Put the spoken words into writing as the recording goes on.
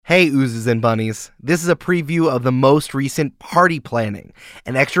Hey, oozes and bunnies. This is a preview of the most recent Party Planning,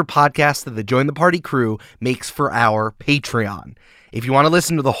 an extra podcast that the Join the Party crew makes for our Patreon. If you want to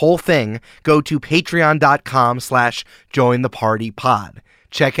listen to the whole thing, go to patreon.com/jointhepartypod.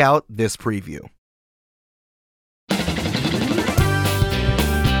 Check out this preview.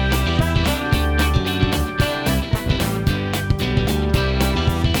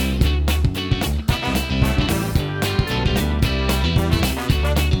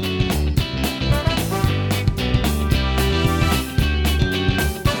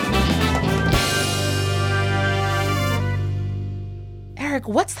 Eric,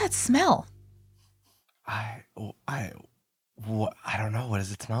 what's that smell? I don't know. What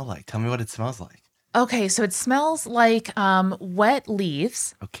does it smell like? Tell me what it smells like. Okay, so it smells like wet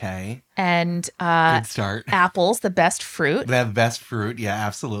leaves Okay. and Good start. apples, the best fruit, They have best fruit. Yeah,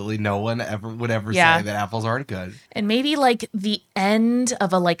 absolutely. No one would ever Yeah. say that apples aren't good. and maybe like the end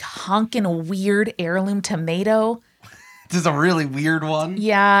of a like honkin' weird heirloom tomato. This is a really weird one.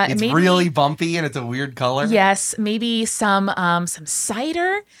 Yeah, It's maybe, really bumpy and it's a weird color. Yes, maybe some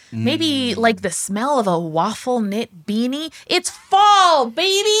cider. Maybe like the smell of a waffle knit beanie. It's fall,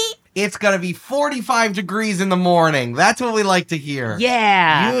 baby. It's going to be 45 degrees in the morning. That's what we like to hear.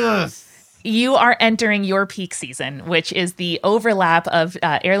 Yeah. Yes. You are entering your peak season, which is the overlap of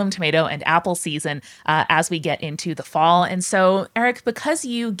heirloom tomato and apple season as we get into the fall. And so, Eric, because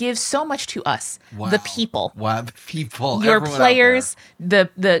you give so much to us, the people, Wow, the people. your everyone out players,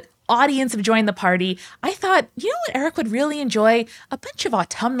 the audience of Join the Party, I thought, you know what Eric would really enjoy? A bunch of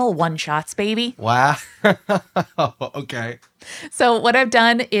autumnal one-shots, baby. there. Wow. Okay. So what I've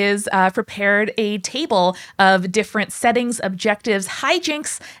done is prepared a table of different settings, objectives,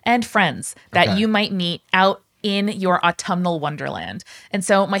 hijinks, and friends that Okay. you might meet out in your autumnal wonderland. And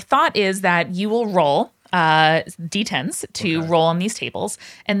so my thought is that you will roll D10s to Okay. roll on these tables,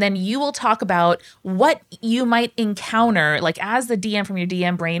 and then you will talk about what you might encounter, like as the DM from your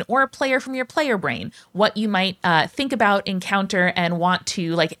DM brain or a player from your player brain, what you might think about, encounter, and want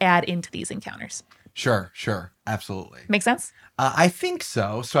to like add into these encounters. Sure. Absolutely. Make sense? I think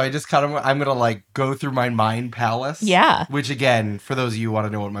so. So I just I'm going to like go through my mind palace. Yeah. Which again, for those of you who want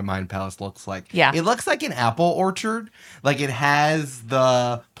to know what my mind palace looks like. Yeah. It looks like an apple orchard. Like it has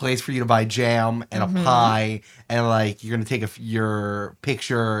the place for you to buy jam and a pie. And like you're going to take your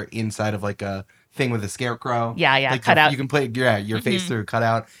picture inside of like a thing with a scarecrow. Yeah, Like cut out. You can put your face through cut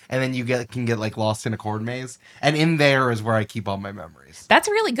out. And then you can get like lost in a chord maze. And in there is where I keep all my memories. That's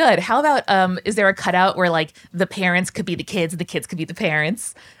really good. How about is there a cutout where like the parents could be the kids, the kids could be the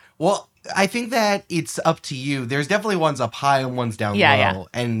parents? Well, I think that it's up to you. There's definitely ones up high and ones down Yeah, low.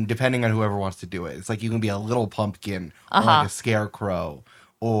 yeah. And depending on whoever wants to do it, it's like you can be a little pumpkin or like a scarecrow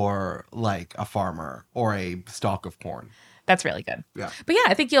or like a farmer or a stalk of corn. That's really good. Yeah. But yeah,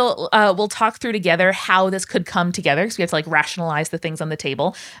 I think we'll talk through together how this could come together because we have to like rationalize the things on the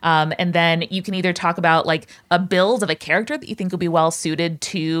table. And then you can either talk about like a build of a character that you think will be well suited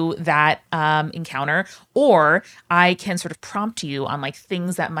to that encounter, or I can sort of prompt you on like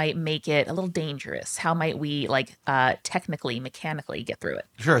things that might make it a little dangerous. How might we like technically, mechanically get through it?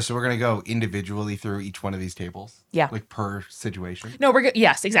 Sure. So we're going to go individually through each one of these tables. Yeah. Like per situation. No, we're good.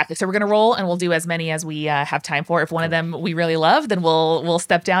 Yes, exactly. So we're gonna roll, and we'll do as many as we have time for. If one of them we really love, then we'll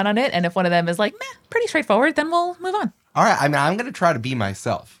step down on it, and if one of them is like, meh, pretty straightforward, then we'll move on. All right. I mean, I'm going to try to be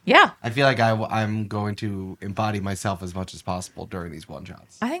myself. Yeah, I feel like I'm going to embody myself as much as possible during these one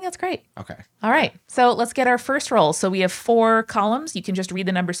shots. I think that's great. Okay. All right, so let's get our first roll. So we have 4 columns. You can just read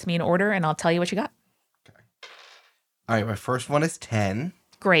the numbers to me in order, and I'll tell you what you got. All right. My first one is 10.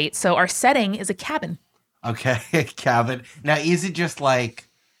 Great. So our setting is a cabin. Okay, cabin. Now, is it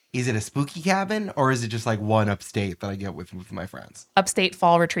a spooky cabin or is it just like one upstate that I get with my friends? Upstate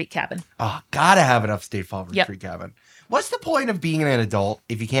fall retreat cabin. Oh, gotta have an upstate fall Yep. retreat cabin. What's the point of being an adult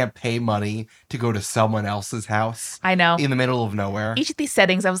if you can't pay money to go to someone else's house I know. in the middle of nowhere? Each of these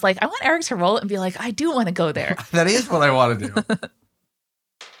settings, I was like, I want Eric to roll it and be like, I do want to go there. That is what I want to do.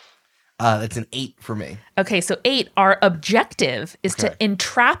 That's an 8 for me. Okay, so 8, our objective is Okay. to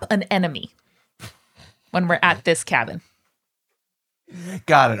entrap an enemy when we're at this cabin.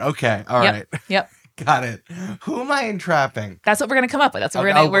 Got it. Okay. All right. Yep. Got it. Who am I entrapping? That's what we're gonna come up with. That's what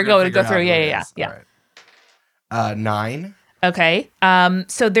Okay, we're going to figure go out through. who Yeah, it yeah, is. yeah. All right. 9. Okay.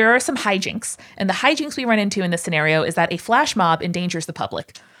 So there are some hijinks, and the hijinks we run into in this scenario is that a flash mob endangers the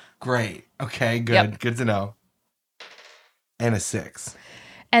public. Great. Okay, good. Yep. Good to know. And a 6.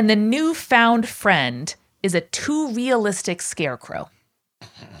 And the newfound friend is a too realistic scarecrow.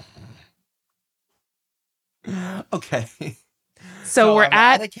 Okay. So we're I'm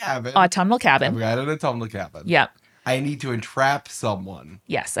at a cabin. autumnal cabin. I'm at an autumnal cabin. Yep. I need to entrap someone,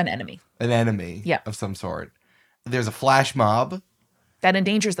 Yes, an enemy. an enemy Yeah. of some sort. There's a flash mob. That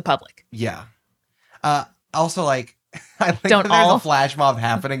endangers the public. Yeah. Also, like, I think Don't that there's all- a flash mob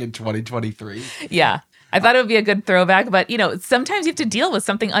happening in 2023. Yeah. I thought it would be a good throwback, but sometimes you have to deal with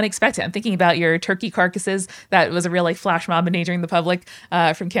something unexpected. I'm thinking about your turkey carcasses. That was a real flash mob endangering the public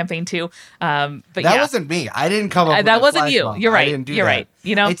from campaign 2. But That wasn't me. I didn't come up with that the wasn't flash you. mob. You're I right. didn't do You're that. right.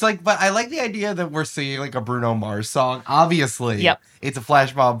 It's like, but I like the idea that we're singing like a Bruno Mars song. Obviously, Yep. It's a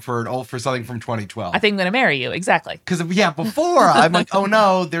flash mob for something from 2012. I think I'm going to marry you. Exactly. Because before I'm like, oh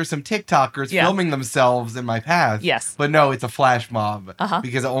no, there's some TikTokers Yeah. filming themselves in my path. Yes. But no, it's a flash mob. Uh-huh.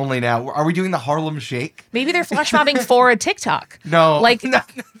 Because only now are we doing the Harlem Shake? Maybe they're flash mobbing for a TikTok. No, Like- no,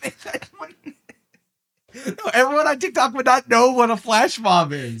 everyone on TikTok would not know what a flash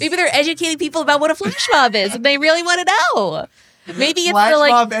mob is. Maybe they're educating people about what a flash mob is and they really want to know. Maybe it's flash the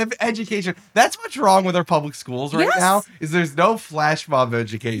like mob education. That's what's wrong with our public schools right Yes. now. Is there's no flash mob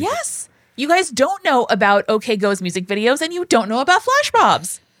education. Yes. You guys don't know about OK Go's music videos and you don't know about flash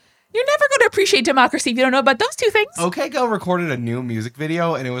mobs. You're never going to appreciate democracy if you don't know about those two things. OK Go recorded a new music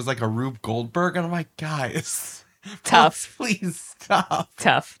video and it was like a Rube Goldberg and I'm like, guys, Tough. please stop.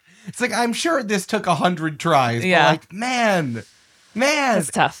 Tough. It's like I'm sure this took 100 tries. Yeah. But like, man,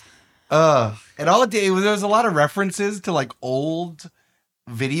 It's tough. and all it did was there was a lot of references to like old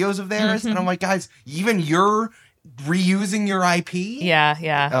videos of theirs, and I'm like, guys, even you're reusing your IP. Yeah,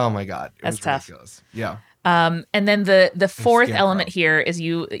 yeah. Oh my god, it That's was tough. ridiculous. Yeah. And then the fourth Scarecrow. element here is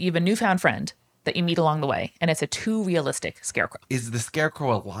you have a newfound friend that you meet along the way, and it's a too realistic scarecrow. Is the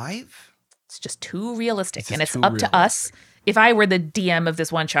Scarecrow alive? It's just too realistic, It's and just it's too up to us. If I were the DM of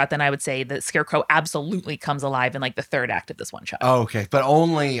this one shot, then I would say the scarecrow absolutely comes alive in like the third act of this one shot. Oh, okay, but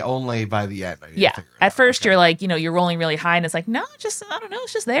only by the end. I need to Yeah. figure it At out. first, Okay. you're like, you're rolling really high, and it's like, no, I don't know.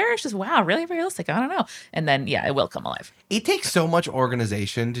 It's just there. It's just, wow, really realistic. I don't know. And then, yeah, it will come alive. It takes so much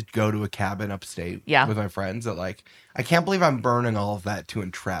organization to go to a cabin upstate Yeah. with my friends that like I can't believe I'm burning all of that to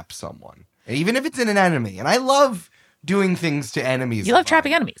entrap someone, and even if it's in an enemy. And I love doing things to enemies. You love of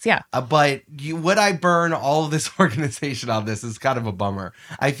trapping mine. enemies. Yeah. But would I burn all of this organization on this is kind of a bummer.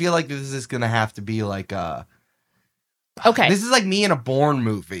 I feel like this is going to have to be like Okay. this is like me in a Bourne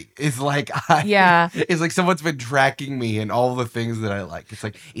movie. It's like Yeah. It's like someone's been tracking me and all the things that I like. It's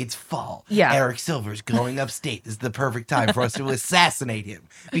like it's fall. Yeah. Eric Silver's going upstate. This is the perfect time for us to assassinate him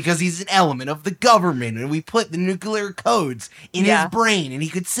because he's an element of the government and we put the nuclear codes in Yeah. his brain and he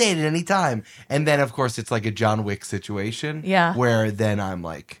could say it at any time. And then of course it's like a John Wick situation. Yeah. Where then I'm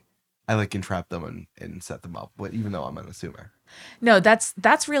like I like entrap them and set them up, even though I'm an assumer. No, that's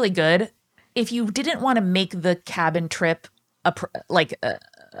really good. If you didn't want to make the cabin trip a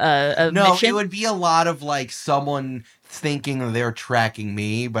No, mission, it would be a lot of like someone thinking they're tracking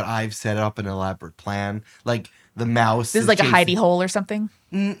me, but I've set up an elaborate plan. Like the mouse. this is like a hidey hole or something.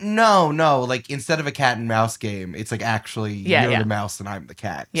 No. Like instead of a cat and mouse game, it's like actually Yeah, you're yeah. the mouse and I'm the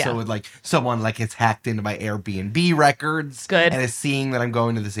cat. Yeah. So it like someone like has hacked into my Airbnb records. Good. And is seeing that I'm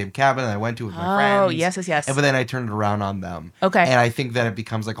going to the same cabin that I went to with my Oh, friends. yes. But then I turned it around on them. Okay. And I think that it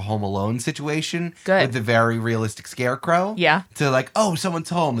becomes like a Home Alone situation. Good. With the very realistic scarecrow. Yeah. To like, oh, someone's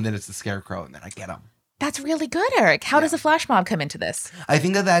home, and then it's the scarecrow, and then I get him. That's really good, Eric. How does the flash mob come into this? I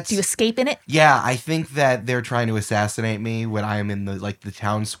think that's Do you escape in it? yeah. I think that they're trying to assassinate me when I am in the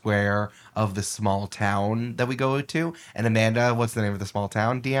town square of the small town that we go to. And Amanda, what's the name of the small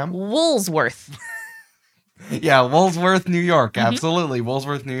town? DM? Woolsworth. Yeah, Woolsworth, New York. Absolutely,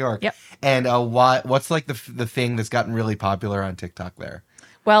 Woolsworth, New York. Yep. And what's like the thing that's gotten really popular on TikTok there?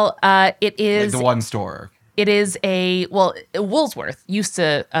 Well, it is. Like the one store. It is Woolsworth used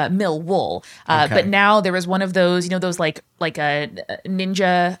to mill wool, Okay. but now there is one of those, those like a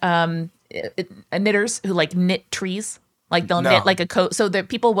ninja knitters who like knit trees. Like they'll No. knit like a coat, so that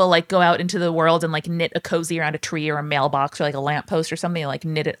people will like go out into the world and like knit a cozy around a tree or a mailbox or like a lamppost or something, and, like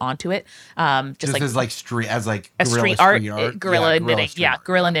knit it onto it. Just Like as like street as like a guerrilla street art, street guerrilla Yeah, knitting. street Yeah, art.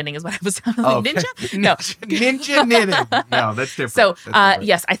 guerrilla knitting is what I was like, Oh, okay. ninja. No, Ninja knitting. No, that's different. So, That's different.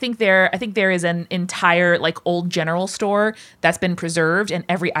 yes, I think there is an entire like old general store that's been preserved, and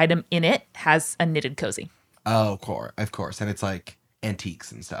every item in it has a knitted cozy. Oh, of course, and it's like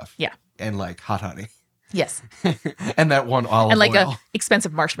antiques and stuff. Yeah. And like hot honey, Yes, and that one olive and like oil. a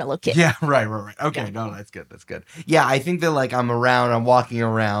expensive marshmallow kit. Yeah, right. Okay, no, that's good. That's good. Yeah, I think that like I'm walking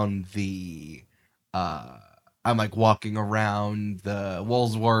around the I'm like walking around the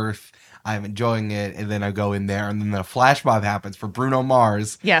Woolsworth. I'm enjoying it, and then I go in there, and then the flash mob happens for Bruno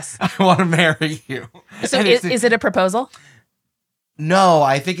Mars. Yes. I want to marry you. So And is it a proposal? No,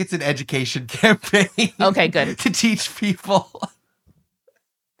 I think it's an education campaign. Okay, good. To teach people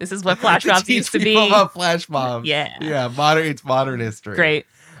This is what flash mobs Teach used to people be. about flash mobs. Yeah. It's modern history. Great.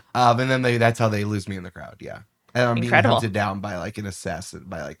 And then that's how they lose me in the crowd. Yeah, and I'm Incredible. being hunted down by like an assassin,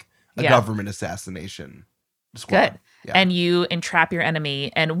 by like a Yeah. government assassination squad. Good. Yeah. And you entrap your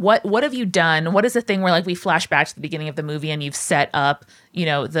enemy. And what have you done? What is the thing where like we flash back to the beginning of the movie and you've set up,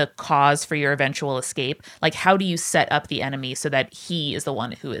 the cause for your eventual escape? Like, how do you set up the enemy so that he is the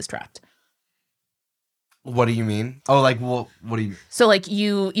one who is trapped? What do you mean? Oh, like, well, what do you mean? So like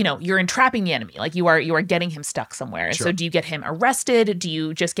you're entrapping the enemy. Like you are getting him stuck somewhere. And Sure. so do you get him arrested? Do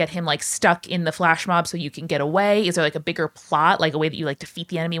you just get him like stuck in the flash mob so you can get away? Is there like a bigger plot, like a way that you like defeat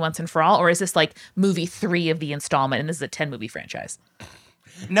the enemy once and for all? Or is this like movie 3 of the installment and this is a 10 movie franchise?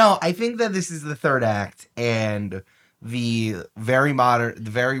 No, I think that this is the third act and the very modern, the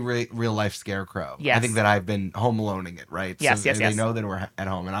very real life Scarecrow. Yes. I think that I've been home aloneing it, right? Yes, yes, They yes. know that we're at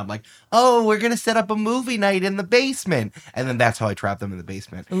home, and I'm like, oh, we're gonna set up a movie night in the basement, and then that's how I trap them in the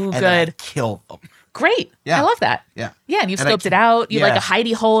basement. Ooh, and then I good. kill them. Great. Yeah. I love that. Yeah. Yeah, and you've And I scoped it out. You like yeah. a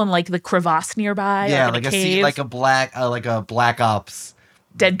hidey hole in like the crevasse nearby. Yeah, like, like in a cave. like a black ops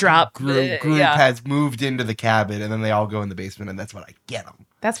Dead drop. group Yeah. has moved into the cabin, and then they all go in the basement, and that's when I get them.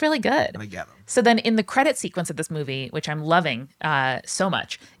 That's really good. And I get them. So then in the credit sequence of this movie, which I'm loving so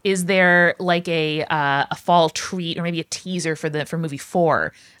much, is there like a fall treat or maybe a teaser for movie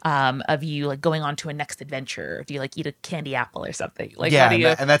 4 of you like going on to a next adventure? Do you like eat a candy apple or something? Like Yeah, what do you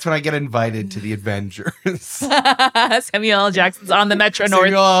and that's when I get invited to the Avengers. Samuel L. Jackson's on the Metro North.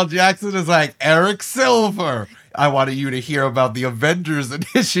 Samuel L. Jackson is like, Eric Silver, I wanted you to hear about the Avengers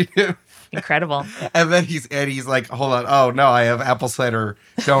Initiative. Incredible. And then he's like, hold on. Oh, no, I have apple cider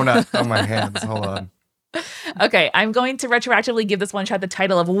donut on my hands. Hold on. Okay, I'm going to retroactively give this one shot the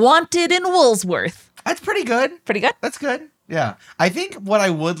title of Wanted in Woolsworth. That's pretty good. Pretty good. That's good. Yeah. I think what I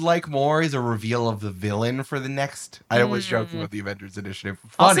would like more is a reveal of the villain for the next. I was joking about the Avengers Initiative.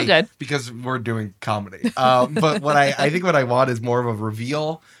 Also Funny, good. because we're doing comedy. But what I think what I want is more of a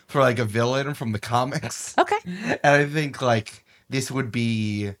reveal for like a villain from the comics. Okay. And I think like this would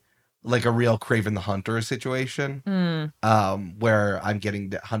be like a real Kraven the Hunter situation, where I'm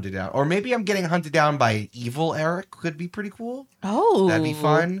getting hunted down, or maybe I'm getting hunted down by evil Eric. Could be pretty cool. Oh, That'd be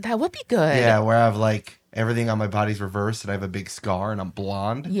fun. That would be good. Yeah, where I have like everything on my body's reversed and I have a big scar and I'm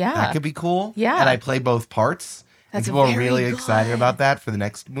blonde. Yeah. That could be cool. Yeah. And I play both parts. That's and people are very really excited good. about that for the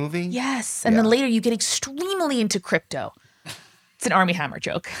next movie. Yes. And Yeah. then later you get extremely into crypto. It's an Army Hammer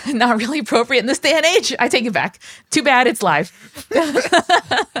joke. Not really appropriate in this day and age. I take it back. Too bad it's live.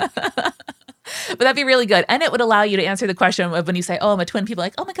 But that'd be really good. And it would allow you to answer the question of when you say, oh, I'm a twin, people are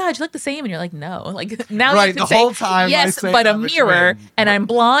like, oh my God, you look the same. And you're like, no. Like now Right, you can the say, whole time I yes, say but a I'm a mirror twin. and I'm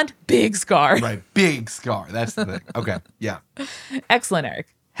blonde, big scar. Right. Big scar. That's the thing. Okay. Yeah. Excellent,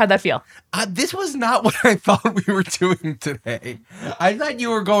 Eric. How'd that feel? This was not what I thought we were doing today. I thought you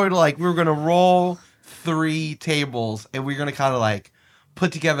were going to we were going to roll 3 tables and we were going to kind of like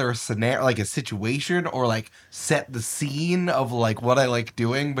put together a scenario, like a situation, or like set the scene of like what I like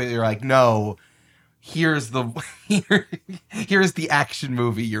doing. But you're like, no, here's the action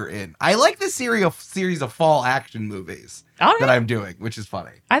movie you're in. I like the series of fall action movies All right. that I'm doing, which is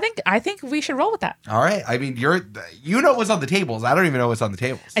funny. I think we should roll with that. All right. I mean, you know what's on the tables. I don't even know what's on the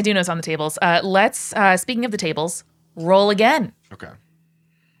tables. I do know it's on the tables. Let's, speaking of the tables, roll again. Okay.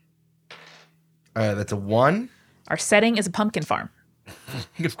 That's a 1. Our setting is a pumpkin farm.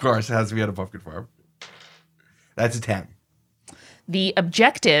 Of course, it has to be at a pumpkin farm. That's a 10. The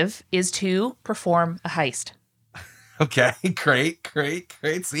objective is to perform a heist. Okay, great.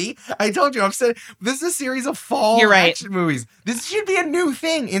 See, I told you, I'm saying this is a series of fall You're right. action movies. This should be a new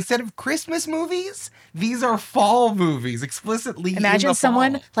thing. Instead of Christmas movies, these are fall movies, explicitly. in Imagine the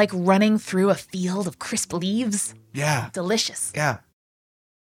someone fall. like running through a field of crisp leaves. Yeah, Delicious. yeah.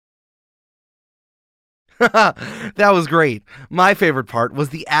 That was great. My favorite part was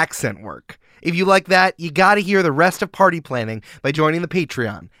the accent work. If you like that, you gotta hear the rest of Party Planning by joining the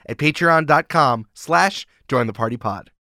Patreon at patreon.com/jointhepartypod.